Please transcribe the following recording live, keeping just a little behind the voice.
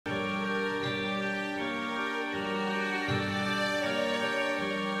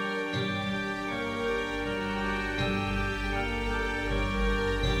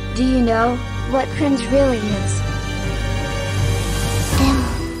Do you know what cringe really is? でも、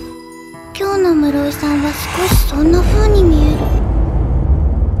今日の室井さんは少しそんな風に見える。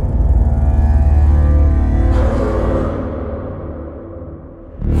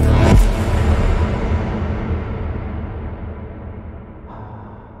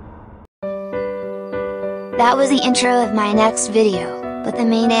That was the intro of my next video, but the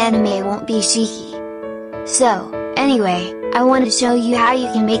main anime won't be Shiki. So, anyway, I want to show you how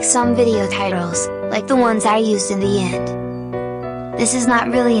you can make some video titles, like the ones I used in the end. This is not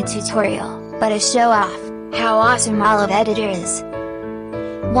really a tutorial, but a show off how awesome Olive Editor is.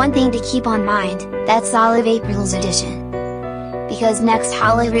 One thing to keep on mind, that's Olive April's edition. Because next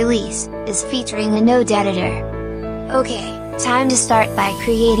Olive release is featuring a node editor. Okay, time to start by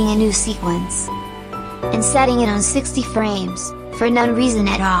creating a new sequence. And setting it on 60 frames, for no reason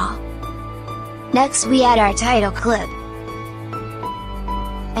at all. Next we add our title clip.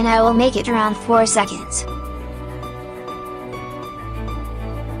 And I will make it around 4 seconds.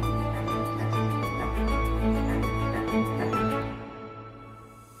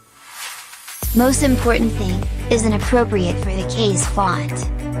 Most important thing, is an appropriate for the case font.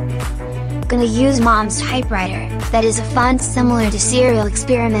 Gonna use Mom's typewriter, that is a font similar to Serial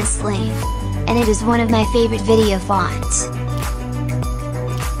Experiment Sling. And it is one of my favorite video fonts.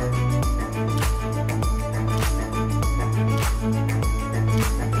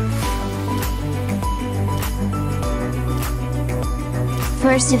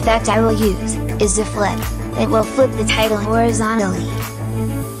 First effect I will use, is the flip. It will flip the title horizontally.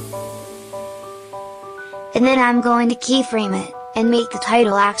 And then I'm going to keyframe it, and make the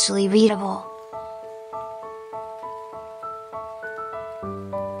title actually readable.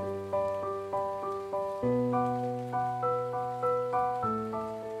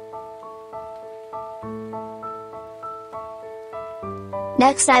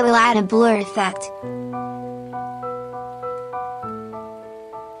 Next I will add a blur effect.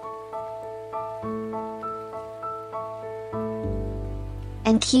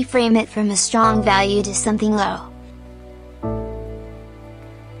 And keyframe it from a strong value to something low.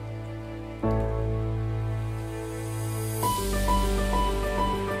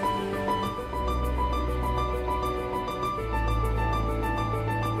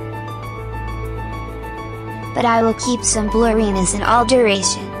 But I will keep some blurriness in all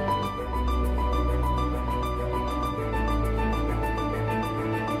duration.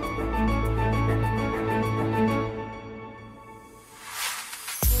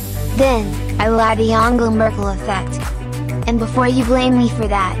 Then, I will add the Angela Merkel effect. And before you blame me for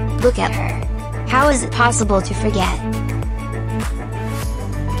that, look at her. How is it possible to forget?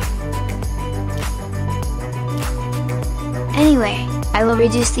 Anyway, I will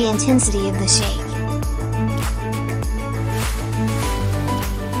reduce the intensity of the shake.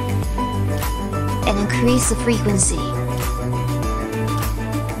 And increase the frequency.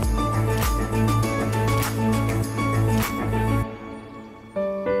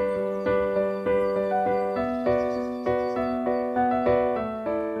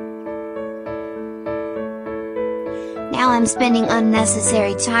 Now I'm spending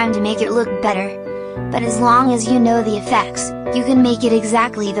unnecessary time to make it look better. But as long as you know the effects, you can make it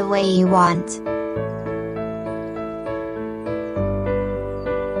exactly the way you want.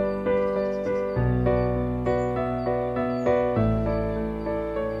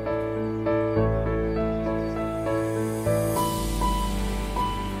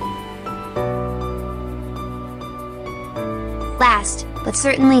 Last, but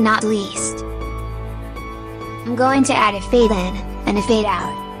certainly not least, I'm going to add a fade in, and a fade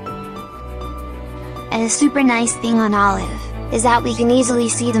out. And a super nice thing on Olive, is that we can easily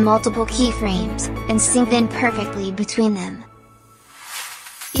see the multiple keyframes, and sync them perfectly between them.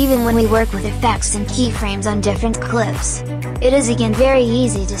 Even when we work with effects and keyframes on different clips, it is again very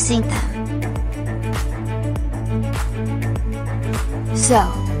easy to sync them. So,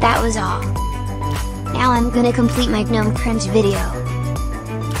 that was all. Now I'm gonna complete my GNOME cringe video.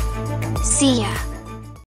 See ya!